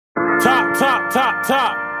Top.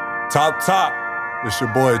 This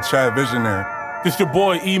your boy, Chad Visionary. This your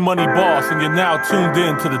boy, E-Money Boss, and you're now tuned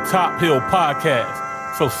in to the Top Hill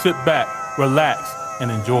Podcast. So sit back, relax, and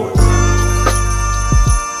enjoy.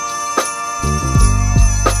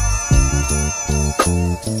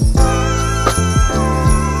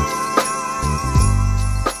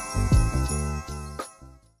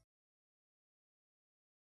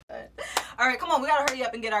 All right, come on. We got to hurry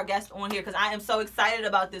up and get our guest on here because I am so excited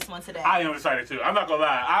about this one today. I am excited, too. I'm not going to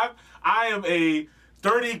lie. I am a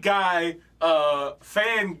dirty guy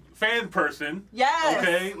fan person. Yes.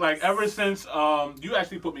 Okay? Like, ever since you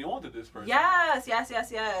actually put me on to this person. Yes.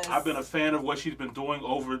 I've been a fan of what she's been doing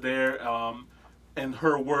over there in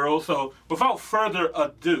her world. So, without further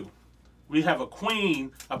ado, we have a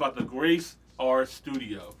queen about the Grace R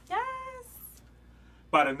Studio. Yes.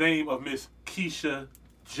 By the name of Miss Keisha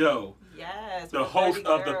Joe. Yes. The host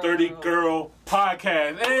of the 30 Girl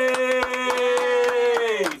Podcast.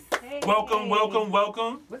 Hey! Welcome.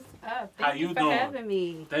 What's up? How you for doing? Having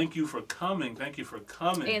me. Thank you for coming.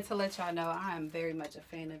 And to let y'all know, I am very much a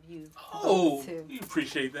fan of you. Oh, too. you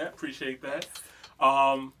appreciate that.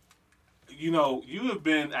 You know, you have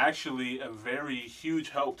been actually a very huge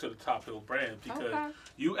help to the Top Hill brand because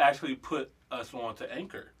you actually put us on to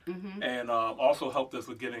Anchor and also helped us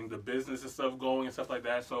with getting the business and stuff going and stuff like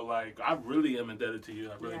that. So, like, I really am indebted to you.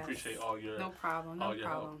 I really appreciate all your No problem.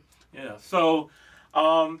 help. Yeah. So,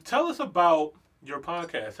 tell us about your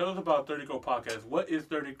podcast. Tell us about 30 Girl Podcast. What is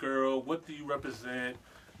 30 Girl? What do you represent?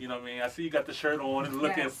 You know what I mean? I see you got the shirt on and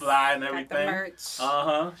looking fly and everything. Got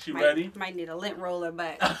the merch. She ready? Might need a lint roller,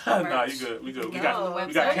 but Nah, you good. We got cameras.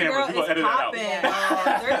 We gonna edit that out.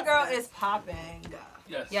 Yeah, 30 Girl is popping.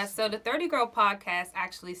 Yes. Yeah, so the 30 Girl Podcast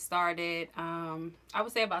actually started, I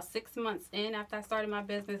would say about 6 months in after I started my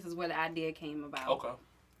business is where the idea came about. Okay.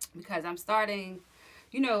 Because I'm starting,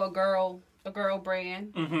 a girl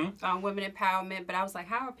brand, women empowerment. But I was like,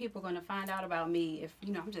 how are people going to find out about me if,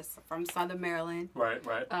 I'm just from Southern Maryland. Right.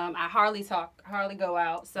 I hardly go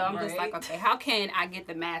out. So I'm just like, okay, how can I get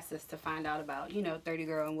the masses to find out about, 30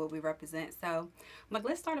 Girl and what we represent? So I'm like,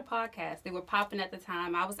 let's start a podcast. They were popping at the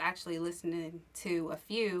time. I was actually listening to a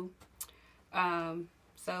few.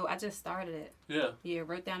 So I just started it. Yeah. Yeah,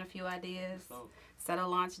 wrote down a few ideas, set a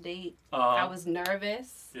launch date. I was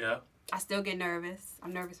nervous. Yeah. I still get nervous.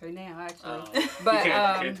 I'm nervous right now, actually. But you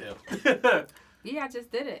can't tell. yeah, I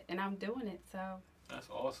just did it, and I'm doing it. So that's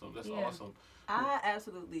awesome. That's awesome. I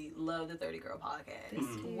absolutely love the 30 Girl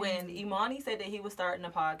Podcast. When Imani said that he was starting a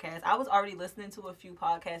podcast, I was already listening to a few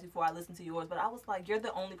podcasts before I listened to yours, but I was like, you're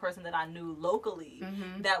the only person that I knew locally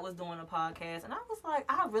that was doing a podcast. And I was like,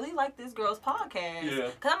 I really like this girl's podcast. Yeah.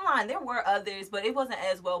 Because I'm lying, there were others, but it wasn't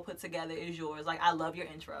as well put together as yours. Like, I love your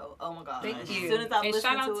intro. Oh my God. Thank you. As soon as I and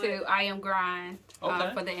listened shout out to I Am Grind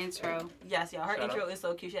for the intro. Yes, y'all. Her Shout intro out. is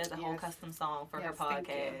so cute. She has a whole custom song for her thank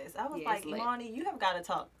you. podcast. I was Yeah, like, it's lit. Imani, you have got to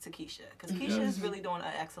talk to Keisha. Because Keisha is really doing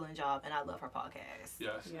an excellent job, and I love her podcast.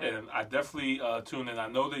 Yes, Yeah. and I definitely tune in. I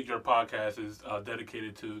know that your podcast is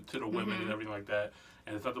dedicated to the women and everything like that,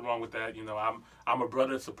 and there's nothing wrong with that. I'm a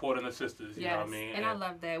brother supporting the sisters. You know what I mean? And I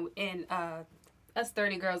love that. And us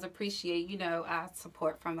 30 girls appreciate, our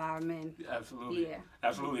support from our men. Absolutely. Yeah.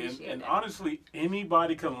 Absolutely. Appreciate And that. honestly,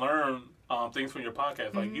 anybody can learn things from your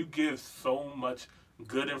podcast. Like, you give so much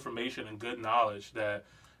good information and good knowledge that,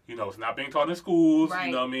 it's not being taught in schools, Right.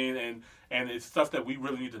 you know what I mean? And it's stuff that we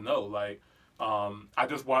really need to know. Like, I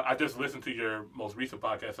just listened to your most recent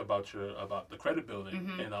podcast about the credit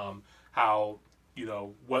building and how,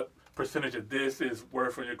 what percentage of this is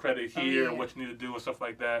worth for your credit here and what you need to do and stuff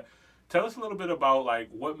like that. Tell us a little bit about, like,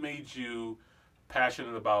 what made you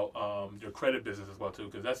passionate about your credit business as well, too,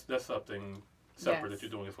 because that's something separate that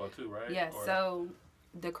you're doing as well, too, right? Yes. So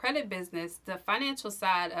the credit business, the financial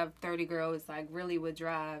side of 30 Girl is like really what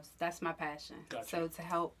drives. That's my passion. Gotcha. So to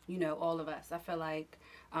help, all of us, I feel like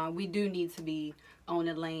we do need to be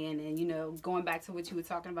owning land and, going back to what you were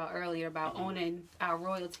talking about earlier about owning our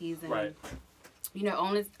royalties and,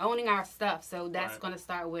 owning our stuff. So that's going to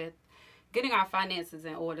start with getting our finances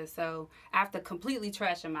in order. So after completely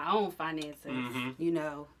trashing my own finances,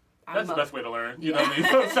 That's the best way to learn. You know what I mean?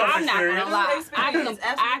 I'm not gonna lie. Experience,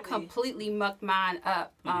 I absolutely. completely mucked mine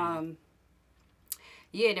up. And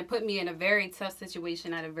it put me in a very tough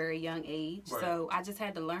situation at a very young age. Right. So I just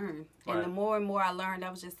had to learn. And Right. the more and more I learned,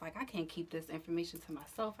 I was just like, I can't keep this information to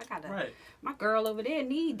myself. I gotta. Right. My girl over there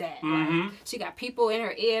need that. Mhm. Like, she got people in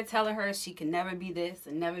her ear telling her she can never be this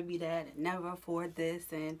and never be that and never afford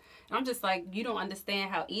this. And I'm just like, you don't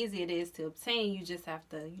understand how easy it is to obtain. You just have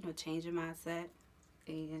to, change your mindset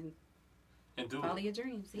and do follow it. your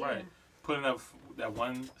dreams. Yeah. Right. Putting that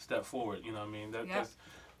one step forward. You know what I mean? Yep. That's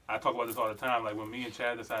I talk about this all the time. Like when me and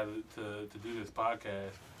Chad decided to do this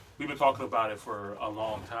podcast, we've been talking about it for a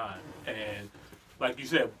long time. And like you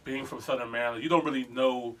said, being from Southern Maryland, you don't really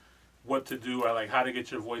know what to do or like how to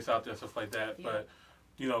get your voice out there, stuff like that. Yeah. But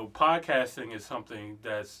you know, podcasting is something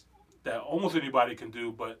that almost anybody can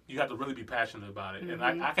do, but you have to really be passionate about it. And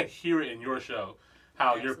I could hear it in your show.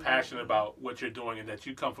 How you're passionate about what you're doing and that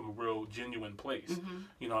you come from a real genuine place.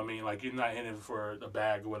 You know what I mean? Like you're not in it for the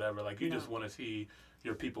bag or whatever. Like you just want to see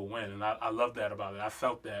your people win. And I love that about it. I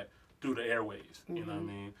felt that through the airwaves. You know what I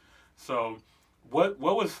mean? So what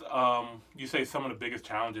was, you say some of the biggest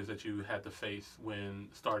challenges that you had to face when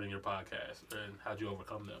starting your podcast and how'd you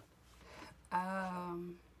overcome them?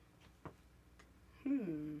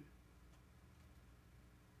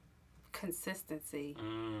 Consistency.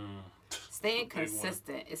 Staying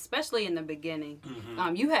consistent, especially in the beginning.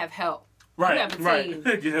 You have help. Right, you have a team.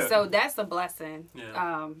 Yeah. So that's a blessing.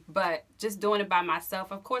 Yeah. But just doing it by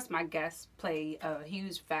myself, of course my guests play a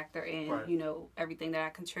huge factor in, you know, everything that I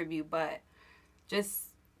contribute. But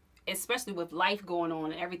just, especially with life going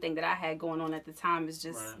on and everything that I had going on at the time, is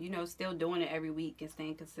just, you know, still doing it every week and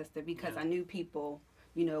staying consistent because I knew people,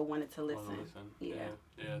 you know, wanted to listen. Yeah,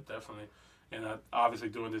 definitely. And obviously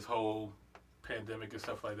doing this whole pandemic and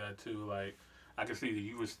stuff like that too, like I can see that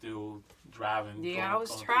you were still driving. Yeah, I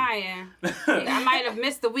was trying. I might have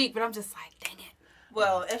missed a week, but I'm just like, dang it.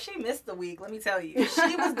 Well, if she missed the week, let me tell you,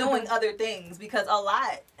 she was doing other things because a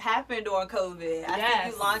lot happened during COVID. I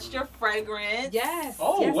think you launched your fragrance. Yes.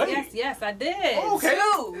 Oh, yes, I did. Oh, okay.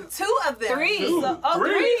 Two of them. Three.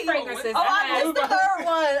 Three fragrances. Oh, I missed the third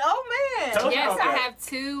one. Oh, man. Yes, I have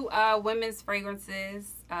 2 women's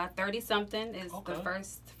fragrances. 30-something is the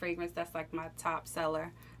first fragrance that's like my top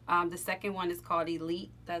seller. The second one is called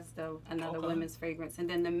Elite. That's another women's fragrance. And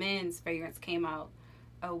then the men's fragrance came out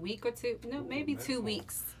a week or two. No, maybe 2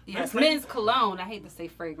 weeks. Yes, men's cologne. I hate to say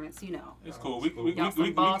fragrance, you know. It's cool. Y'all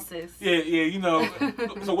some bosses. Yeah, you know.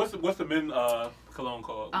 So what's the men cologne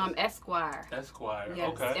called? Esquire. Esquire. Yes.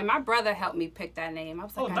 Okay. And my brother helped me pick that name. I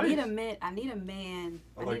was like, I need a man. I need a men's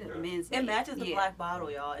name. It matches the black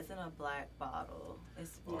bottle, y'all. It's in a black bottle.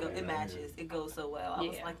 It matches. It goes so well. I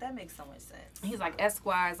was like, that makes so much sense. He's like,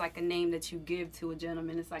 Esquire is like a name that you give to a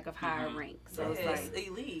gentleman. It's like of higher rank. So it's like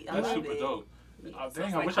elite. That's super dope.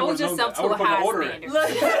 Dang, I wish I would have known that. I would have put my order in. I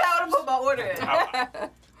would have put my order in.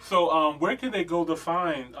 So, where can they go to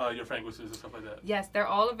find your fragrances and stuff like that? Yes, they're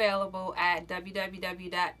all available at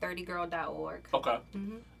www.30girl.org. Okay.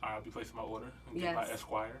 I'll be placing my order. Get my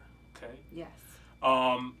Esquire. Okay. Yes.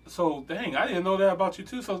 So, dang, I didn't know that about you,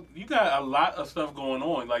 too. So, you got a lot of stuff going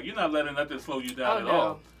on. Like, you're not letting nothing slow you down at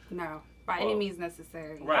all. No, by any means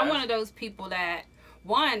necessary. Right. I'm one of those people that,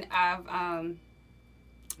 I've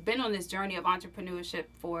been on this journey of entrepreneurship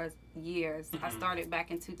for years. I started back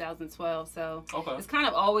in 2012, so it's kind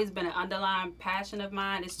of always been an underlying passion of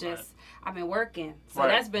mine. It's just I've been working, so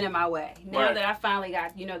that's been in my way. Now that I finally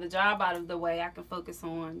got the job out of the way, I can focus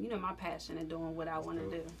on my passion and doing what I want to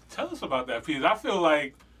do. Tell us about that, because I feel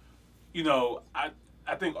like I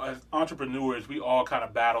think as entrepreneurs we all kind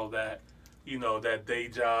of battle that that day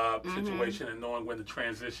job situation and knowing when to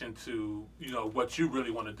transition to what you really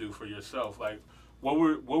want to do for yourself. Like what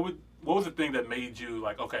was the thing that made you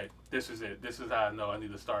like, okay, this is it. This is how I know I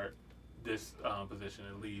need to start this position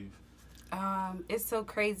and leave? It's so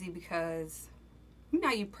crazy because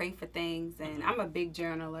you pray for things, and I'm a big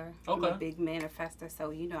journaler. I'm a big manifester,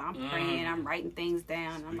 so I'm praying, I'm writing things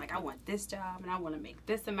down. I'm like, I want this job, and I want to make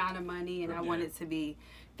this amount of money, and I want it to be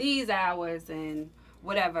these hours and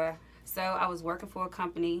whatever. So I was working for a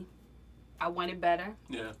company. I wanted better.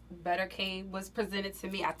 Yeah. Better was presented to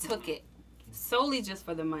me. I took it. Solely just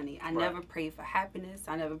for the money. I never prayed for happiness.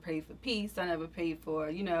 I never prayed for peace. I never prayed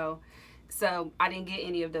for, so I didn't get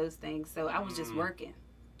any of those things. So I was just working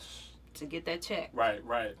to get that check. Right.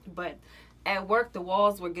 But at work, the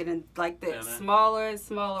walls were getting like smaller and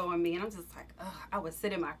smaller on me. And I'm just like, I would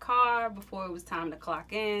sit in my car before it was time to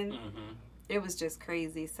clock in. It was just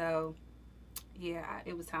crazy. So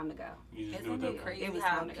it was time to go. Isn't it crazy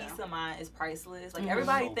how peace of mind is priceless? Like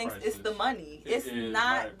everybody thinks it's the money. It's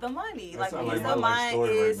not the money. Like peace of mind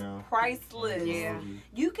is priceless. Yeah.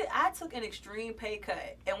 I took an extreme pay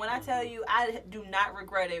cut, and when I tell you, I do not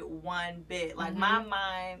regret it one bit. Like my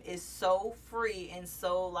mind is so free and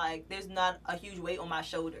so like there's not a huge weight on my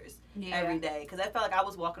shoulders every day, because I felt like I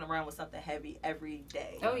was walking around with something heavy every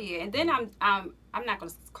day. Oh yeah, and then I'm not going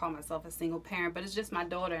to call myself a single parent, but it's just my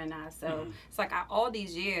daughter and I. So it's like all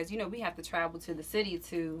these years, we have to travel to the city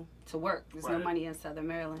to work. There's no money in Southern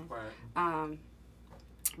Maryland.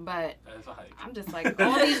 But That is a hike. I'm just like,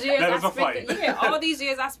 all these years That I is a spent, fight. all these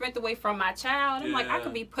years I spent away from my child. I'm like, I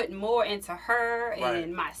could be putting more into her Right.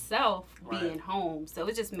 and myself Right. being home. So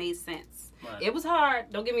it just made sense. Right. It was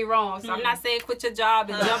hard. Don't get me wrong. So I'm not saying quit your job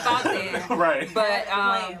and jump out there. Right. But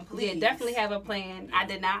Plan, yeah, please. definitely have a plan. I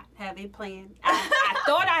did not have a plan. I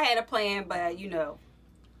thought I had a plan, but you know.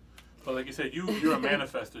 But like you said, you're a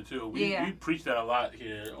manifester too. We preach that a lot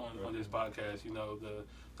here on this podcast. You know,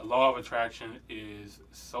 the law of attraction is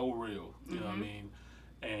so real. You know what I mean?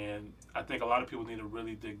 And I think a lot of people need to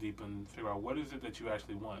really dig deep and figure out what is it that you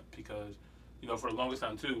actually want. Because, you know, for the longest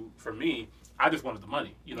time too, for me, I just wanted the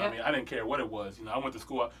money. You know what I mean? I didn't care what it was. You know, I went to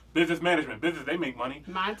school, business management. Business, they make money.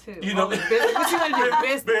 Mine too. You know, business, what you want to do?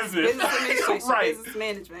 Business administration, Right. business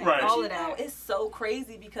management, Right. all You of know, that. it's so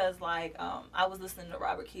crazy because like I was listening to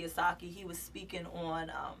Robert Kiyosaki. He was speaking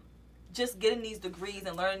on just getting these degrees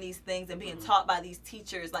and learning these things and being taught by these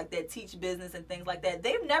teachers like that teach business and things like that.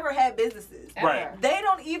 They've never had businesses. Right. They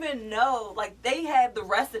don't even know, like they have the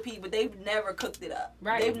recipe, but they've never cooked it up.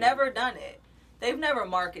 Right. They've never done it. They've never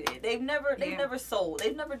marketed. They've never Yeah. sold.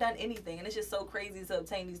 They've never done anything. And it's just so crazy to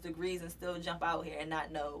obtain these degrees and still jump out here and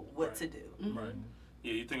not know what Right. to do. Right.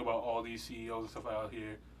 Yeah, you think about all these CEOs and stuff out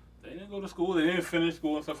here. They didn't go to school. They didn't finish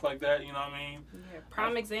school and stuff like that. You know what I mean? Yeah,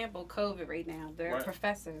 prime example, COVID right now. There are Right.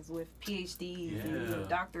 professors with PhDs and Yeah.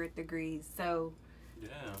 doctorate degrees. So, Yeah.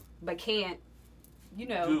 but can't, you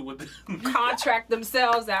know, Dude, with contract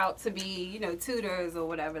themselves out to be, you know, tutors or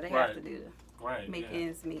whatever they Right. have to do to right. make Yeah.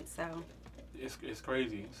 ends meet. So, It's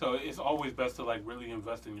crazy. So it's always best to like really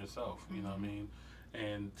invest in yourself. You know what I mean?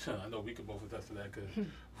 And I know we could both attest to that because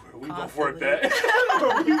we both worked that.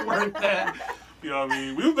 We worked that. You know what I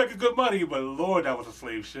mean? We was making good money, but Lord, that was a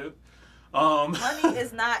slave ship. Money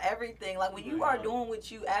is not everything. Like when you are Yeah. doing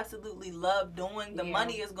what you absolutely love doing, the Yeah.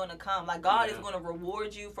 money is gonna come. Like God is Yeah. gonna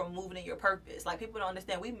reward you for moving in your purpose. Like people don't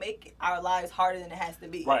understand. We make our lives harder than it has to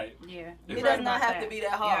be. Right. yeah. It Right. does not have to be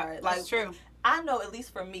that hard. Yeah, like that's true. I know, at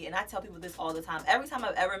least for me, and I tell people this all the time. Every time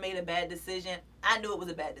I've ever made a bad decision, I knew it was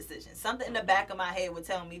a bad decision. Something in the back of my head would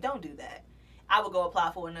tell me, "Don't do that." I would go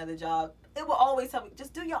apply for another job. It would always tell me,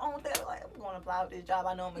 "Just do your own thing." Like I'm going to apply for this job.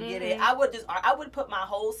 I know I'm gonna get it. I would put my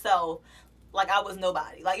whole self like I was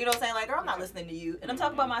nobody. Like you know what I'm saying? Like girl, I'm not listening to you, and I'm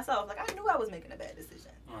talking about myself. Like I knew I was making a bad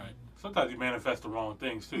decision. Right. Sometimes you manifest the wrong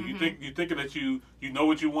things too. You thinking that you know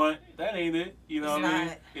what you want. That ain't it. You know It's what I mean?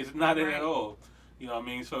 not. It's not it Right. at all. You know what I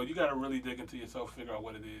mean? So you got to really dig into yourself, figure out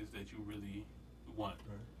what it is that you really want.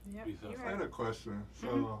 Yep, Yourself. you're I right. had a question.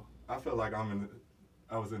 So I feel like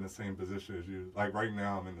I was in the same position as you. Like right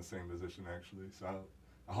now, I'm in the same position actually. So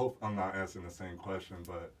I hope I'm not asking the same question.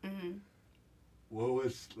 But what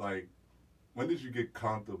was like? When did you get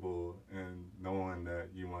comfortable in knowing that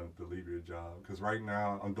you wanted to leave your job? Because right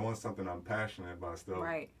now I'm doing something I'm passionate about, still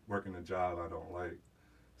Right. working a job I don't like.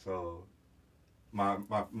 So my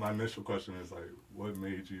initial question is like, what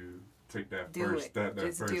made you take that Do first it. step, that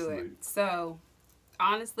Just first do leap? it. So,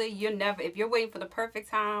 honestly, you're never, if you're waiting for the perfect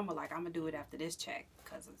time, or like, I'm going to do it after this check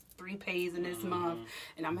because it's 3 pays in this month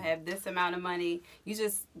and I'm going to have this amount of money. You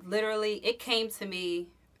just literally, it came to me,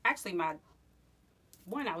 actually,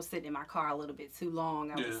 I was sitting in my car a little bit too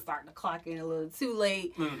long. I was starting to clock in a little too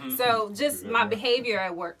late. So just my behavior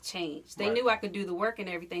at work changed. They knew I could do the work and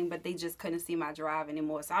everything, but they just couldn't see my drive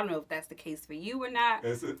anymore. So I don't know if that's the case for you or not.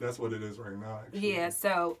 That's what it is right now, actually. Yeah,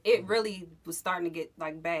 so it really was starting to get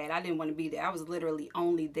like bad. I didn't want to be there. I was literally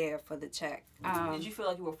only there for the check. Did you feel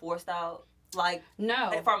like you were forced out? Like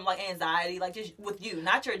No. from like anxiety, like just with you,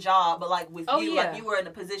 not your job, but like with you, yeah. like you were in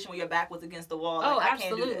a position where your back was against the wall. Like, Oh, I can't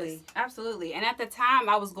do absolutely. this. Absolutely. And at the time,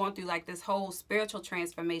 I was going through like this whole spiritual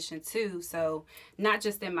transformation too. So, not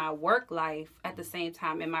just in my work life, at the same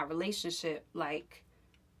time, in my relationship, like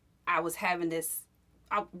I was having this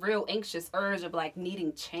real anxious urge of like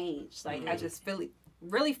needing change. Like, I just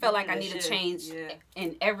really felt like I needed change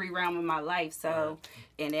in every realm of my life. So,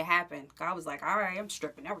 and it happened. God was like, all right, I'm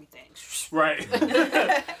stripping everything. Right.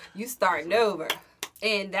 You starting over.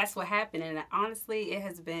 And that's what happened. And honestly, it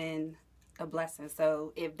has been a blessing.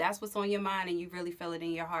 So if that's what's on your mind and you really feel it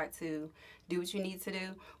in your heart to do what you need to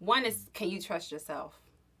do, one is, can you trust yourself?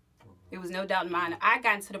 It was no doubt in mine. I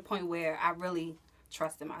got to the point where I really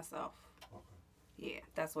trusted myself. Yeah,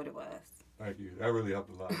 that's what it was. Thank you. That really helped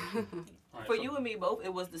a lot. For you and me both,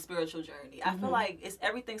 it was the spiritual journey. I feel like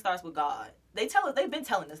everything starts with God. They've been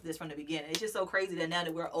telling us this from the beginning. It's just so crazy that now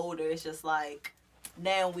that we're older, it's just like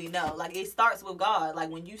now we know. Like it starts with God. Like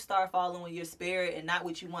when you start following your spirit and not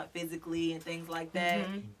what you want physically and things like that,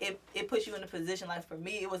 it puts you in a position. Like for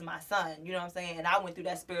me, it was my son. You know what I'm saying? And I went through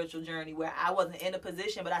that spiritual journey where I wasn't in a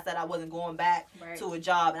position, but I said I wasn't going back to a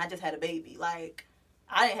job, and I just had a baby. Like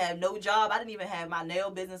I didn't have no job. I didn't even have my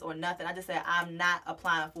nail business or nothing. I just said, I'm not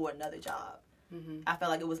applying for another job. I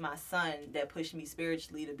felt like it was my son that pushed me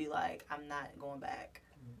spiritually to be like, I'm not going back.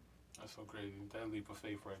 That's so crazy. That leap of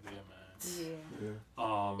faith right there, man.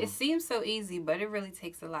 Yeah. It seems so easy, but it really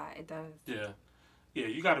takes a lot. It does. Yeah. Yeah,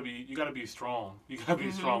 you gotta be strong. You gotta be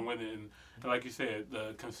strong with it, and like you said,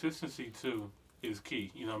 the consistency too is key.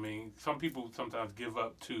 You know what I mean? Some people sometimes give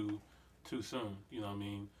up too soon. You know what I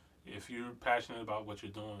mean? If you're passionate about what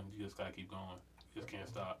you're doing, you just gotta keep going. You just can't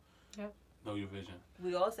stop. Yep. Know your vision.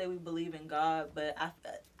 We all say we believe in God, but I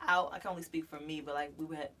can only speak for me, but like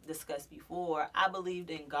we had discussed before, I believed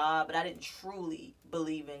in God, but I didn't truly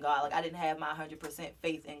believe in God. Like I didn't have my 100%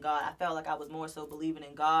 faith in God. I felt like I was more so believing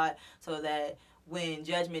in God so that when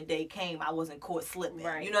Judgment Day came, I wasn't caught slipping.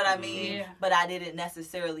 Right. You know what I mean? Yeah. But I didn't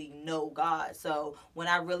necessarily know God. So when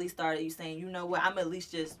I really started, you saying, you know what, I'm at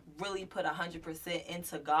least just really put 100%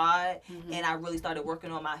 into God, and I really started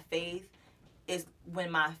working on my faith, is when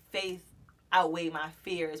my faith outweighed my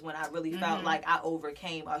fears, when I really felt like I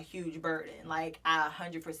overcame a huge burden. Like I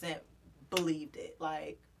 100% believed it,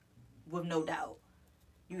 like with no doubt.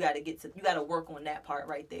 You gotta work on that part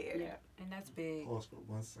right there. Yeah, and that's big. Pause for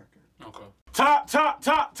 1 second. Okay.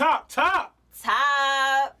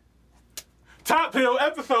 Top Hill,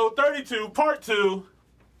 episode 32, part 2.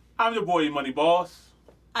 I'm your boy, Money Boss.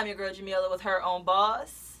 I'm your girl Jamila with her own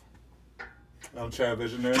boss. I'm Chad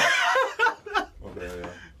Visionary. Okay, yeah.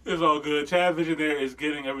 It's all good. Chad Visionary is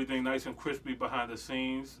getting everything nice and crispy behind the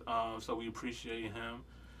scenes, so we appreciate him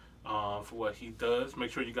for what he does. Make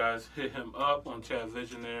sure you guys hit him up on Chad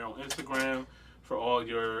Visionary on Instagram for all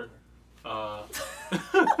your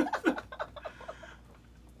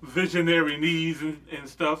visionary needs and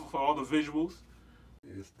stuff, for all the visuals.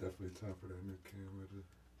 Yeah, it's definitely time for that new camera to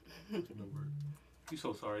work. He's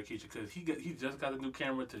so sorry, Keisha, because he just got a new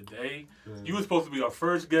camera today. Yeah. You were supposed to be our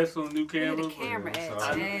first guest on the new camera. The camera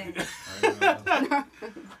Yeah, at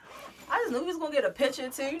I just knew he was gonna get a picture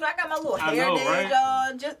too. You know, I got my little hair know, did, right?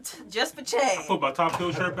 y'all, just for Chad. I put my Top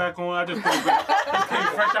Hill shirt back on. I just put it back. Came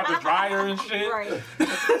fresh out the dryer and shit. Right.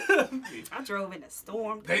 I drove in a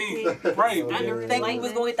storm. Dang, right. Under Think we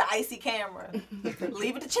was gonna get the icy camera.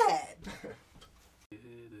 Leave it to Chad.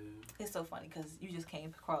 It's so funny because you just came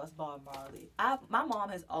across Bob Marley. My mom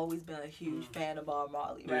has always been a huge fan of Bob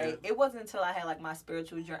Marley, right? Yeah. It wasn't until I had like my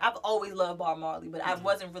spiritual journey. I've always loved Bob Marley, but I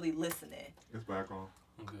wasn't really listening. It's back on.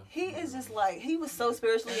 Okay. He is just like, he was so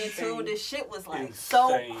spiritually in tune. This shit was like Insane.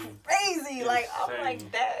 so crazy. Like, I'm Insane.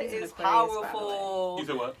 like, that He's an is Aquarius, by the powerful. You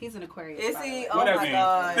said what? He's an Aquarius. Is by the he? way. Oh What that my mean?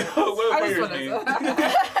 God. What I just Aquarius wanna mean?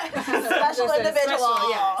 Special Just a individual. special,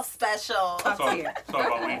 yes. Special. Talk tier.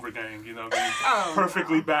 about Libra gang, you know what I mean? Oh,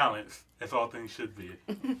 Perfectly balanced, as all things should be.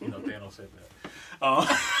 You know, Thanos said that.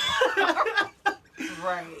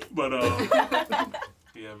 Right. But,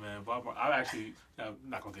 yeah, man. Bob Marley, I'm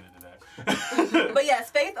not going to get into that. But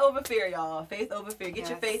yes, faith over fear, y'all. Faith over fear. Get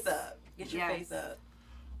your Yes. faith up. Get your Yes. faith up.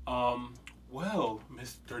 Well,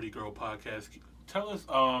 Miss Dirty Girl Podcast, tell us,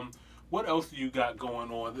 what else do you got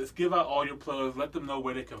going on? Let's give out all your plugs. Let them know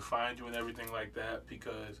where they can find you and everything like that.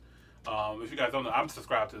 Because if you guys don't know, I'm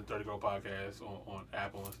subscribed to the Dirty Girl Podcast on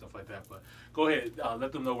Apple and stuff like that. But go ahead,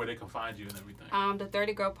 let them know where they can find you and everything. The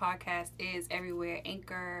 30 Girl Podcast is everywhere.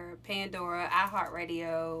 Anchor, Pandora,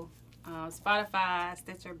 iHeartRadio, Spotify,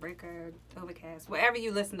 Stitcher, Breaker, Overcast. Wherever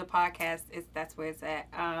you listen to podcasts, that's where it's at.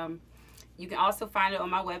 You can also find it on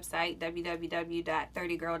my website,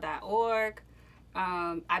 www.30girl.org.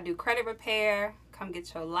 I do credit repair. Come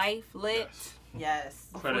get your life lit. Yes.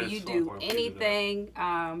 Before Credit you is so do important. anything,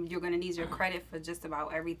 you're going to need your credit for just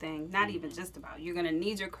about everything. Not even just about. You're going to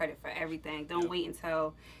need your credit for everything. Don't wait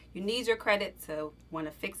until you need your credit to want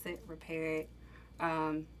to fix it, repair it.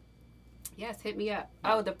 Yes, hit me up.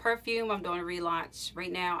 Oh, the perfume, I'm doing a relaunch.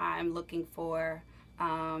 Right now, I'm looking for,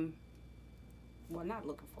 I'm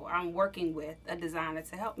working with a designer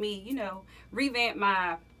to help me, revamp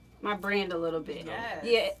my brand a little bit. Yes.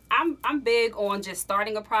 Yeah, I'm big on just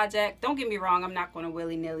starting a project. Don't get me wrong, I'm not going to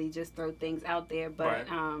willy-nilly just throw things out there, but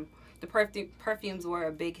Right. The perfumes were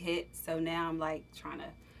a big hit, so now I'm like trying to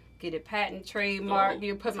get it patent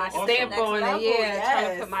trademarked, put my awesome. stamp Next on level, it. Yeah, yes.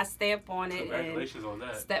 trying to put my stamp on it and Congratulations on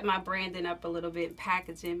that. step my branding up a little bit,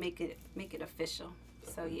 packaging, make it official.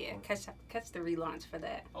 So yeah, catch the relaunch for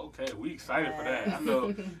that. Okay, we excited for that. I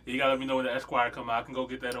know you gotta let me know when the Esquire come out. I can go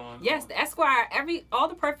get that on. Yes, the Esquire, all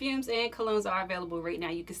the perfumes and colognes are available right now.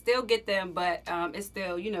 You can still get them, but it's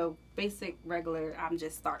still, basic, regular. I'm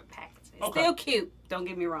just starting packaging. It's Okay. still cute. Don't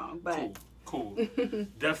get me wrong, but Cool.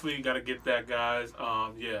 Definitely got to get that, guys.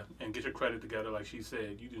 Yeah, and get your credit together, like she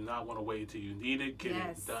said. You do not want to wait until you need it. Get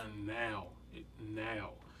Yes. it done now.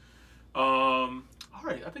 All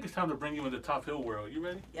right, I think it's time to bring you into Top Hill World. You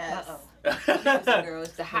ready? Yes. Uh-oh.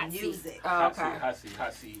 Girls, The hot music. seat. Oh, Hot okay. seat,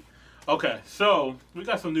 hot seat. Okay, so we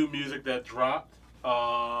got some new music that dropped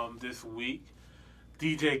this week.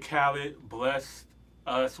 DJ Khaled blessed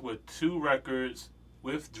us with 2 records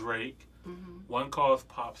with Drake. Mm-hmm. One called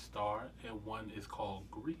Pop Star and one is called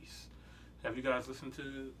Grease. Have you guys listened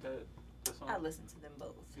to that song? I listened to them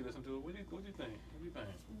both. You listen to it? What do you think? What do you think?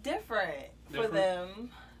 Different for Different? them.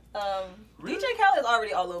 Really? DJ Khaled's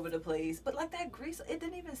already all over the place, but like that Grease, it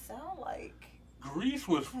didn't even sound like Grease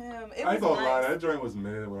was him. It I ain't was gonna lie, nice. that joint was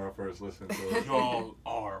mid when I first listened to it. y'all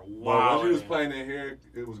are But when wild. she was playing it here,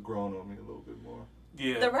 it was growing on me a little bit more.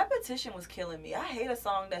 Yeah. The repetition was killing me. I hate a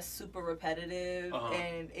song that's super repetitive, Uh-huh.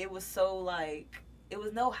 and it was so like it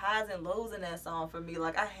was no highs and lows in that song for me.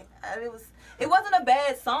 Like it wasn't a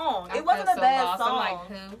bad song. I It wasn't feel a so bad lost. song. I'm like,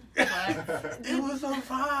 who? What? It was a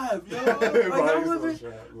vibe, yo. Everybody Like, I was wasn't. so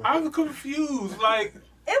shocked. I was confused. Like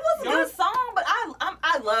It was a Y'all- good song, but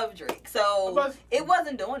I love Drake, so But- it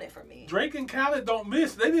wasn't doing it for me. Drake and Khaled don't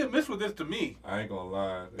miss. They didn't miss with this to me. I ain't gonna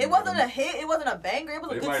lie. It wasn't a hit. It wasn't a banger. It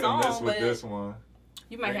was a They good might have song, missed with but this one.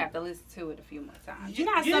 You might have to listen to it a few more times. You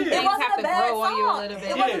know how Yeah. some It things it wasn't have a to bad grow on you a song. little bit.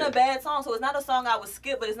 It wasn't a bad song, so it's not a song I would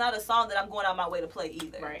skip, but it's not a song that I'm going out my way to play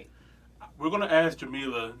either. Right. We're gonna ask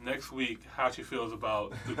Jamila next week how she feels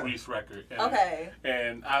about the Grease record. And, Okay.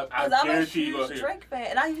 And I Because I'm a guarantee you gonna huge hear. Drake fan,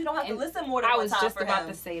 and I usually don't have to And listen more than I one was time just for about him.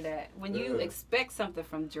 to say that. When you Yeah. expect something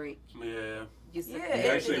from Drake, Yeah. you Yeah, You it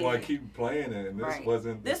actually is. want to keep playing it, and this Right.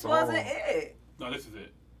 wasn't the This song. wasn't it. No, this is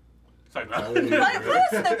it. It's like, Play Play a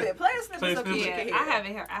snippet. Play a snippet Play a so people snippet. can yeah,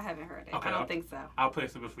 hear. I haven't heard it. Okay, I don't I'll- think so. I'll play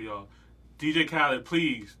something for y'all. DJ Khaled,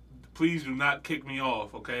 please do not kick me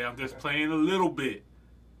off, okay? I'm just playing a little bit.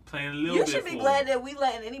 You should be glad that we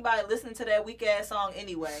letting anybody listen to that weak ass song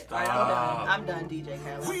anyway. All right, Stop. I'm done, DJ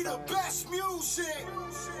Khaled. We the best music.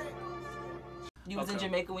 You was in Okay.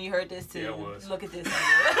 Jamaica when you heard this too. Yeah, I was. Look at this.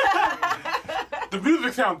 The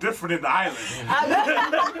music sounds different in the island.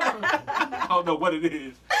 I don't know what it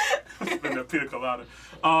is. It's been a pina colada.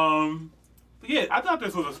 But yeah, I thought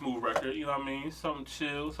this was a smooth record. You know what I mean? Something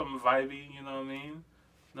chill, something vibey. You know what I mean?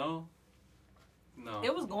 No.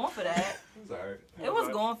 It was going for that. It's alright. It was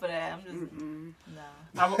going for that. I'm just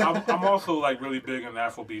no. I'm also like really big in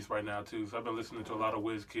Afrobeats right now too. So I've been listening to a lot of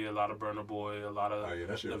Wizkid, a lot of Burna Boy, a lot of Oh, yeah,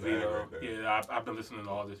 that shit bad Davido. right there. Yeah, I've been listening to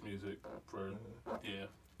all this music for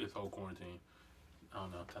this whole quarantine. I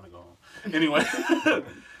don't know, time to go home. Anyway,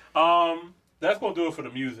 that's gonna do it for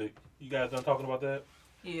the music. You guys done talking about that?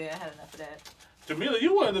 Yeah, I had enough of that. Jamila,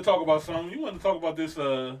 you wanted to talk about something. You wanted to talk about this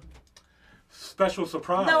special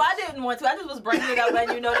surprise. No, I didn't want to. I just was bringing it up,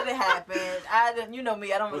 letting you know that it happened. I didn't. You know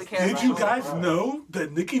me. I don't really care. Did about you all guys that. know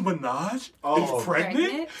that Nicki Minaj Oh. is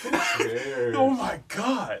pregnant? Yes. Oh my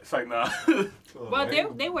God! It's like nah. Oh, Well,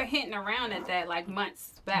 man. they were hinting around at that like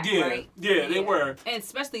months back, Yeah, right? yeah, they were. And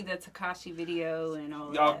especially the Tekashi video and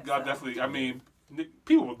all Y'all that. y'all so. definitely. I mean,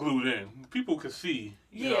 people were glued in. People could see.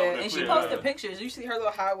 You know, Yeah, the and she clear- posted pictures. You see her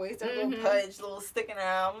little high waist, her little Mhm. pudge, little sticking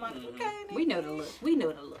out. I'm like, Mhm. okay, We know the look. We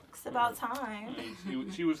know the look. it's about time.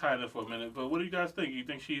 She was hiding for a minute. But what do you guys think? You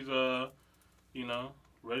think she's you know,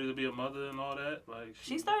 ready to be a mother and all that? Like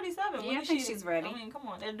She's 37. Yeah, When I is think she's she's ready. I mean, come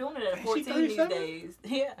on, they're doing it at Is she 14 these 37? days.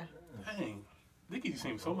 Yeah. Dang, Nicki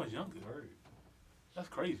seems so much younger. Right. That's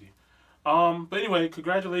crazy. But anyway,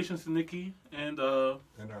 congratulations to Nicki and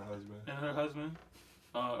And her husband. her husband.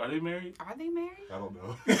 Are they married? Are they married? I don't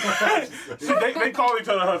know. See, they call each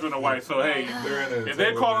other husband and wife. So hey, They're in a if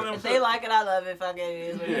they're calling them, If they like it, I love it. Fuck it,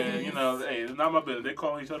 it is what it yeah, is. you know, hey, it's not my business. They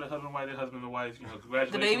calling each other husband and wife. They're husband and wife. You know,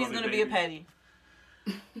 congratulations. The baby's on their gonna be a baby. petty.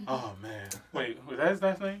 Oh man, wait, was that his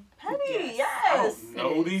last name? Petty, Yes. I yes.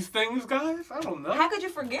 don't know these things, guys. I don't know. How could you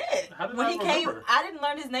forget? How did when I he came, remember? I didn't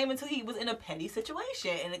learn his name until he was in a petty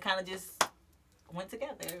situation, and it kind of just went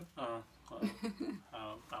together. Well,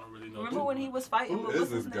 I don't really know. Remember when he was fighting Who with is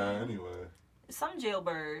what's his this guy name? anyway? Some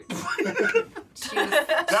jailbird. She was,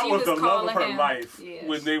 That she was the love of calling her him. life Yeah,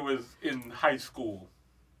 when they was in high school.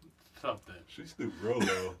 Something. She stooped real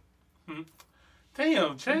low.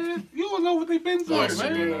 Damn, Chad, you don't know what they've been through, Yeah, she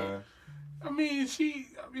man. did. I mean, she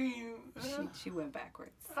she went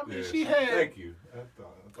backwards. I mean, Yeah, she had Thank you. I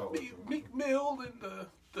thought it was Meek Mill and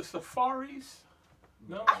the Safaris.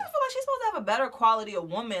 No. I just feel like she's supposed to have a better quality of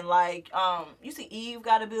woman. Like, you see Eve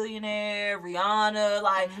got a billionaire, Rihanna.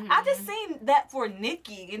 Like, I just seen that for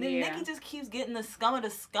Nicki, and then Yeah. Nicki just keeps getting the scum of the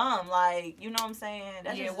scum. Like, you know what I'm saying?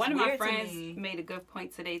 That's Yeah, just one of my weird to friends me. made a good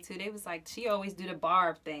point today too. They was like, she always do the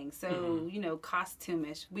barb thing, so you know,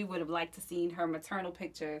 costumish. We would have liked to seen her maternal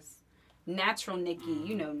pictures, natural Nicki,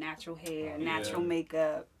 you know, natural hair, natural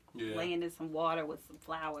makeup. laying in some water with some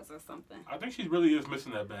flowers or something. I think she really is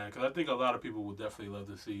missing that band because I think a lot of people would definitely love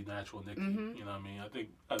to see natural Nicki. You know what I mean?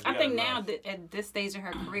 I think now that at this stage in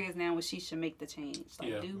her career is now when she should make the change.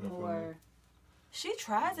 Like do more. She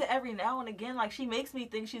tries it every now and again. Like, she makes me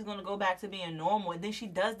think she's gonna go back to being normal, and then she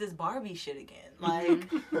does this Barbie shit again.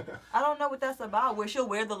 Like, I don't know what that's about. Where she'll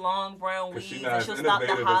wear the long brown weaves and she'll stop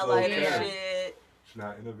the highlight and shit. She's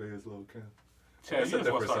not innovative as Lil' Kim. Chad, you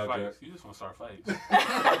just want to start fights. You just want to start fights.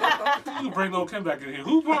 You bring Lil' Kim back in here.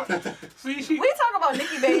 Who brought? See, we talk about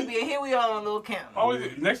Nicki Baby, and here we are on Lil' Kim.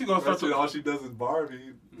 Next you gonna start. All she does is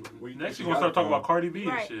Barbie. Next you gonna start talking about Cardi B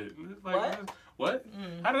and shit. Like, what?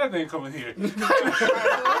 How did that thing come in here?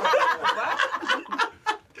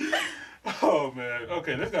 Oh man.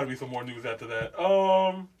 Okay, there's got to be some more news after that.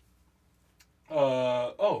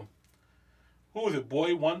 Who was it?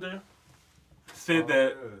 Boy Wonder said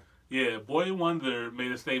that. Yeah, Boy Wonder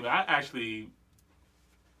made a statement. I actually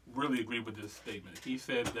really agree with this statement. He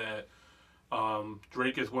said that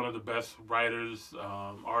Drake is one of the best writers,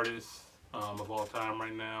 artists of all time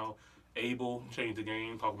right now. Abel changed the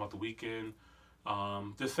game, talking about The Weeknd.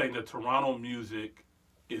 Just saying that Toronto music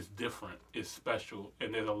is different, it's special,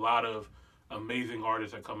 and there's a lot of amazing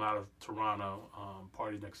artists that come out of Toronto.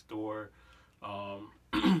 Party Next Door,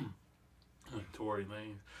 Tory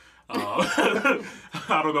Lanez.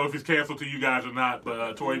 I don't know if he's canceled to you guys or not,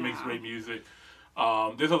 but Tory makes great music.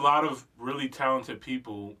 There's a lot of really talented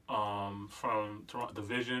people from Toronto.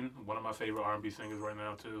 Division, one of my favorite R&B singers right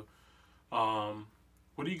now too.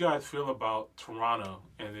 What do you guys feel about Toronto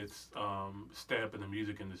and its stamp in the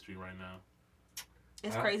music industry right now?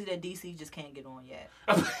 It's crazy that DC just can't get on yet.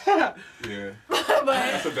 Yeah, but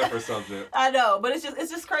that's a different subject. I know, but it's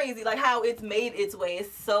just crazy, like how it's made its way.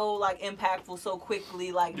 It's so like impactful, so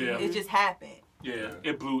quickly, like it just happened. Yeah,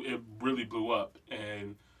 it really blew up,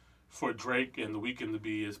 and for Drake and The Weeknd to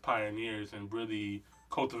be his pioneers and really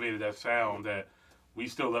cultivated that sound that we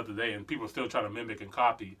still love today, and people still try to mimic and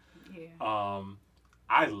copy. Yeah.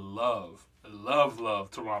 I love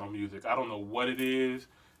Toronto music. I don't know what it is.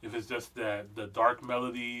 If it's just that the dark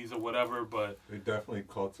melodies or whatever, but they definitely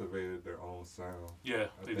cultivated their own sound. Yeah,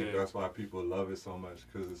 I think that's why people love it so much,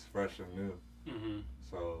 because it's fresh and new. Mm-hmm.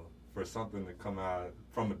 So for something to come out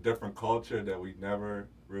from a different culture that we never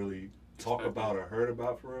really talk about or heard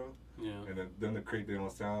about for real, and then them to create their own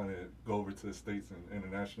sound and go over to the States and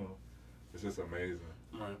international, it's just amazing.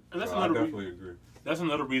 Right, and that's I definitely agree. That's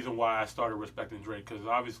another reason why I started respecting Drake, because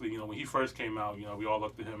obviously, when he first came out, we all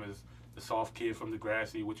looked at him as the soft kid from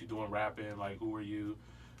Degrassi, what you doing rapping, like who are you,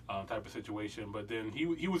 type of situation. But then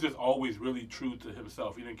he was just always really true to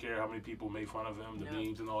himself. He didn't care how many people made fun of him, the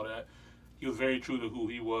memes and all that. He was very true to who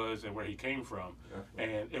he was and where he came from.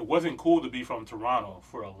 Definitely. And it wasn't cool to be from Toronto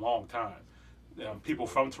for a long time. People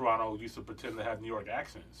from Toronto used to pretend to have New York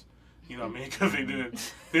accents. You know what I mean? Because they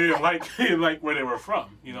didn't like where they were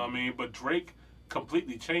from. You know what I mean? But Drake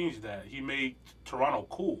completely changed that. He made Toronto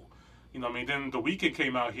cool. You know what I mean? Then The Weeknd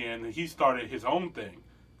came out here and he started his own thing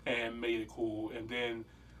and made it cool. And then,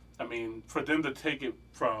 I mean, for them to take it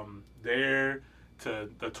from there to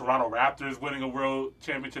the Toronto Raptors winning a world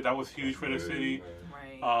championship, that was huge for the city.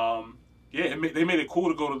 Right. They made it cool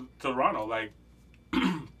to go to Toronto. Like,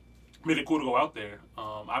 made it cool to go out there.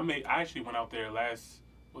 I actually went out there last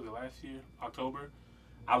year, October?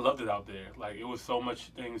 I loved it out there. Like, it was so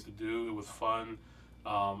much things to do. It was fun.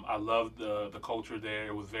 I loved the culture there.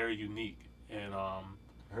 It was very unique. And I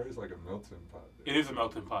heard it's like a melting pot there. It is a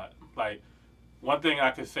melting pot. Like, one thing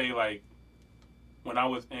I could say, like, when I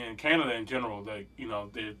was in Canada in general, like,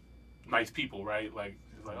 they're nice people, right? Like,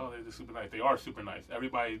 it's like, oh, they're just super nice. They are super nice.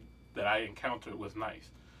 Everybody that I encountered was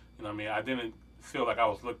nice. You know what I mean? I didn't feel like I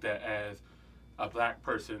was looked at as a black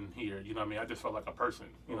person here. You know what I mean? I just felt like a person.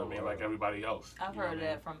 You know what I mean? Like everybody else. I've heard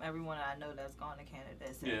that from everyone I know that's gone to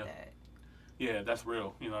Canada said that. Yeah, that's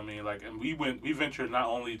real. You know what I mean? Like, and we ventured not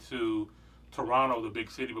only to Toronto, the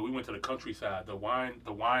big city, but we went to the countryside, the wine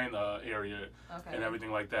area, and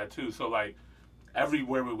everything like that too. So like,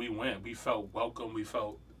 everywhere we went, we felt welcome. We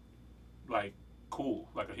felt like cool,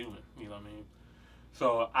 like a human. You know what I mean?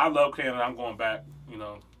 So I love Canada. I'm going back.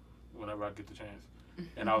 Whenever I get the chance.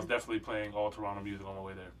 And I was definitely playing all Toronto music on my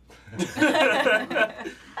way there.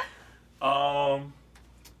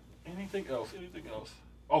 Anything else?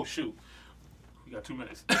 Oh shoot. We got 2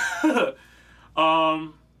 minutes.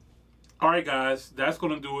 All right, guys, that's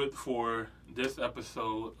going to do it for this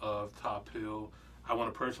episode of Top Hill. I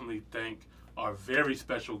want to personally thank our very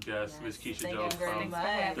special guest, Miss Keisha Jones from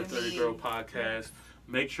the 30 Girl Podcast.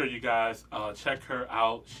 Make sure you guys check her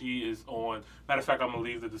out. She is on. Matter of fact, I'm going to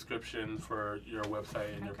leave the description for your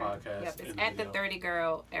website and your podcast. Yep, it's at the 30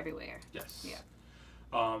 Girl everywhere. Yes. Yeah.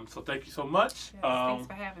 So thank you so much. Yes, thanks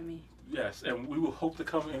for having me. Yes, and we will hope to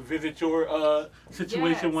come and visit your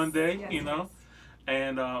situation Yes, one day. yes, You know, yes.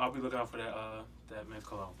 and I'll be looking out for that men's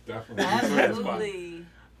cologne. Definitely. Absolutely.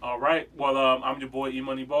 All right. Well, I'm your boy E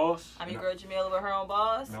Money Boss. I'm your girl Jamila with her own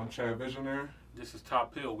boss. And I'm Chad Visionary. This is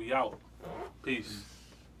Top Hill. We out. Peace.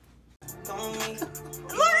 Look at this.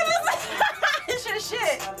 It's your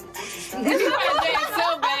shit. It's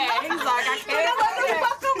so bad. He's like, I He about to can't.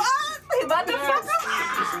 fuck him up. He about to fuck him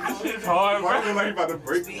up. It's hard, Why bro. feel like you about to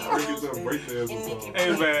break it to a break dance or something?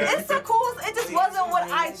 Hey, man. It's the coolest. It just wasn't what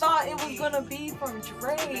I thought it was gonna be from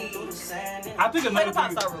Drake. I think Play another the pop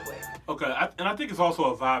thing. star real quick. Okay, and I think it's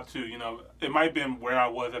also a vibe too. You know, it might have been where I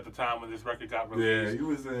was at the time when this record got Yeah, released. you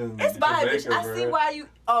was in It's vibes. Jamaica, I see bro. why you.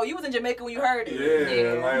 Oh, you was in Jamaica when you heard it.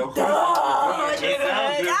 Yeah, like of Oh, course. nigga. sounds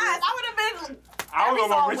Guys, different. I would have been. I was Every on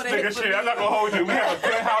my song rich would've nigga hit for shit. I'm me. not gonna hold you. We had a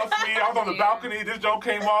penthouse suite. I was on the Yeah. balcony. This joke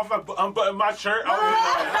came off. I unbuttoned my shirt.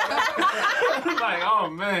 I was like, oh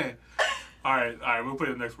man. All right. We'll play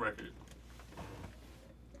the next record.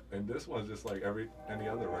 And this one's just like any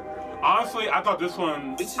other record. Honestly, I thought this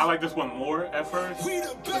one. I like this one more at first.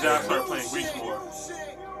 But then I started playing Reach more.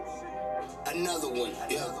 Another one.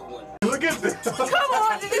 Look at this. Come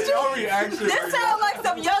on, nigga. Your reaction. This right sound like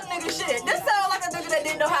some young nigga shit. This sound like a nigga that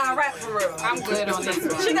didn't know how to rap for real. I'm good on this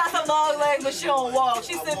one. She got some long legs, but she don't walk.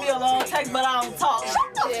 She sent me a long text, but I don't talk. Shut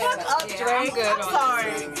the Yeah, fuck up, yeah, Drake. I'm good I'm on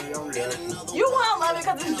sorry. Your reaction. You want to love it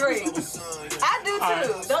because it's Drake. I do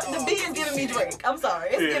too. The beat is giving me Drake. I'm sorry.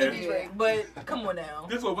 It's Yeah. giving me Drake. But come on now.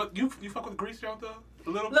 This one, but you fuck with Grease Joint though? A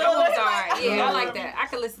little bit. Little That bit. one's alright. Yeah, I like that. I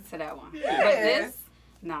could listen to that one. Yeah. But this,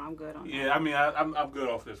 no, I'm good on that. Yeah, I mean, I'm good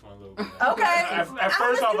off this one a little bit. Okay. At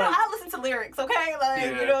first, I was like, I listen to lyrics, okay? Like, Yeah.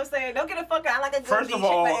 you know what I'm saying? Don't get a fuck. I like a good first beat, of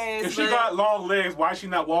all, shake my ass, if she but- got long legs, why is she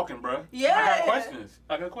not walking, bruh? Yeah.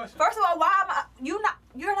 I got questions. First of all, why am I? You're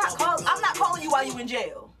not calling. I'm not calling you while you in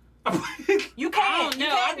jail. You I can't. don't You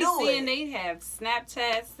know. I can't be do seeing it. they have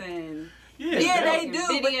Snapchats and Yeah, they do.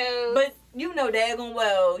 videos. But you know daggone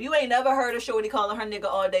well, you ain't never heard a shorty calling her nigga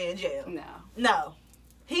all day in jail. no. No.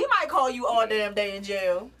 He might call you all damn day in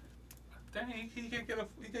jail. Dang, he can't get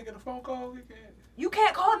a phone call. He can't. You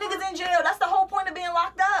can't call niggas in jail. That's the whole point of being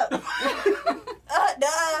locked up.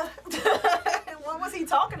 Duh. What was he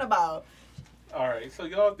talking about? All right, so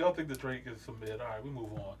y'all think the Drake is submitted. All right, we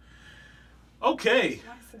move on. Okay.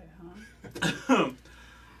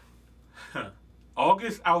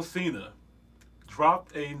 August Alsina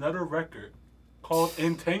dropped another record called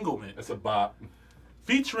Entanglement, It's a bop.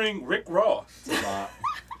 featuring Rick Ross. It's a bop.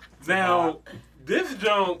 Now,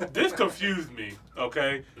 this confused me,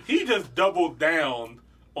 okay? He just doubled down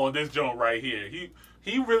on this joint right here.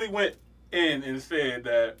 He really went in and said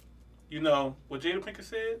that, you know, what Jada Pinkett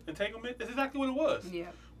said, entanglement, is exactly what it was. Yeah.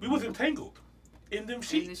 We was entangled in them In the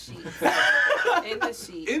sheets. sheet. In the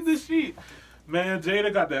sheet. In the sheet. Man,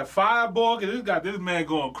 Jada got that fireball, and it got this man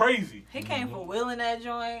going crazy. He came for Will in that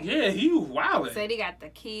joint. Yeah, he was wildin'. Said he got the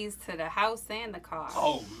keys to the house and the car.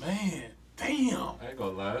 Oh, man. Damn. I ain't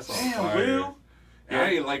gonna lie, that song Damn, fire. Will. Yeah, I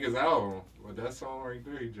ain't like his album, but that song right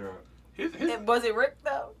there he dropped. Was it Rick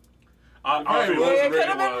though? Honestly, It was Yeah, it Rick could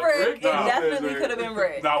have been Ross. Rick. Rick It Ross definitely is could have been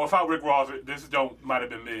Rick. Now, without Rick Ross, this joint might have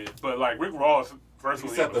been mid. But, like, Rick Ross, He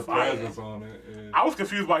personally, set the was fire. presence on it. Yeah. I was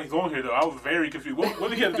confused why he's on here, though. I was very confused. What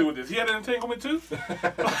did he have to do with this? He had an entanglement, too?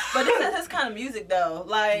 But this is his kind of music though.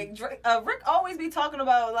 Like Rick always be talking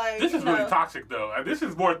about like. This is you know, really toxic, though. This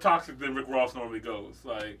is more toxic than Rick Ross normally goes.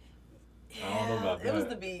 Like, Yeah, I don't know about it was that.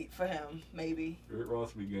 the beat for him, maybe. Rick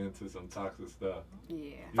Ross be getting into some toxic stuff. Yeah.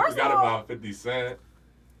 You First forgot of all- about 50 Cent.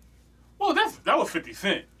 well, that was 50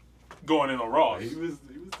 Cent going in on Ross. He was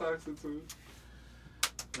toxic too.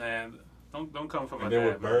 Man, don't come from my And then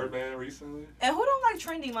dad, with man. Birdman recently. And who don't like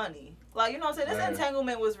trendy money? Like, you know what I'm saying? This Right.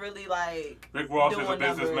 entanglement was really like. Rick Ross is a doing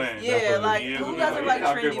numbers. businessman. Yeah, Definitely. like He is a who doesn't businessman. like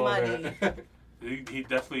I'll give trendy him money? that. He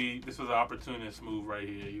definitely, this was an opportunist move right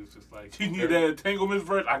here. He was just like, you need that entanglement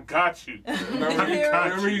verse? I got you. Remember, Did you hear it?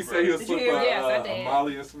 remember he said he'll Did you slip hear it? Yes, I a did.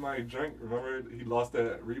 Molly and somebody drink. Remember he lost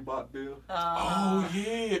that Reebok deal? Oh,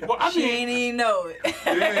 yeah. Well, I She mean, ain't even know it.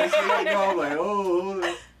 Yeah, so you know, like,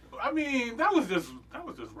 oh, I mean, that was just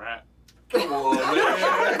rap. come on, man.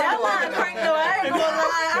 That line cranked though.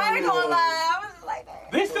 I ain't gonna lie. I was like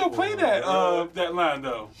that. They still play that that line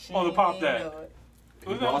though on the Pop That.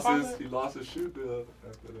 He lost his shoe deal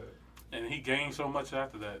after that. And he gained so much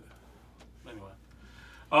after that. Anyway,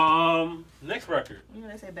 next record. You know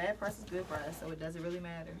they say bad press is good press, so it doesn't really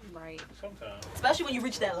matter. Right. Sometimes. Especially when you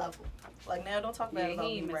reach that level. Like now, don't talk bad Yeah, about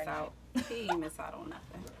he me ain't right miss now. out. He ain't miss out on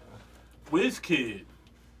nothing. WizKid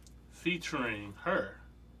featuring her.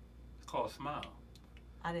 It's called Smile.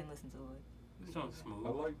 I didn't listen to it. This one's I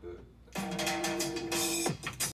smooth. like that.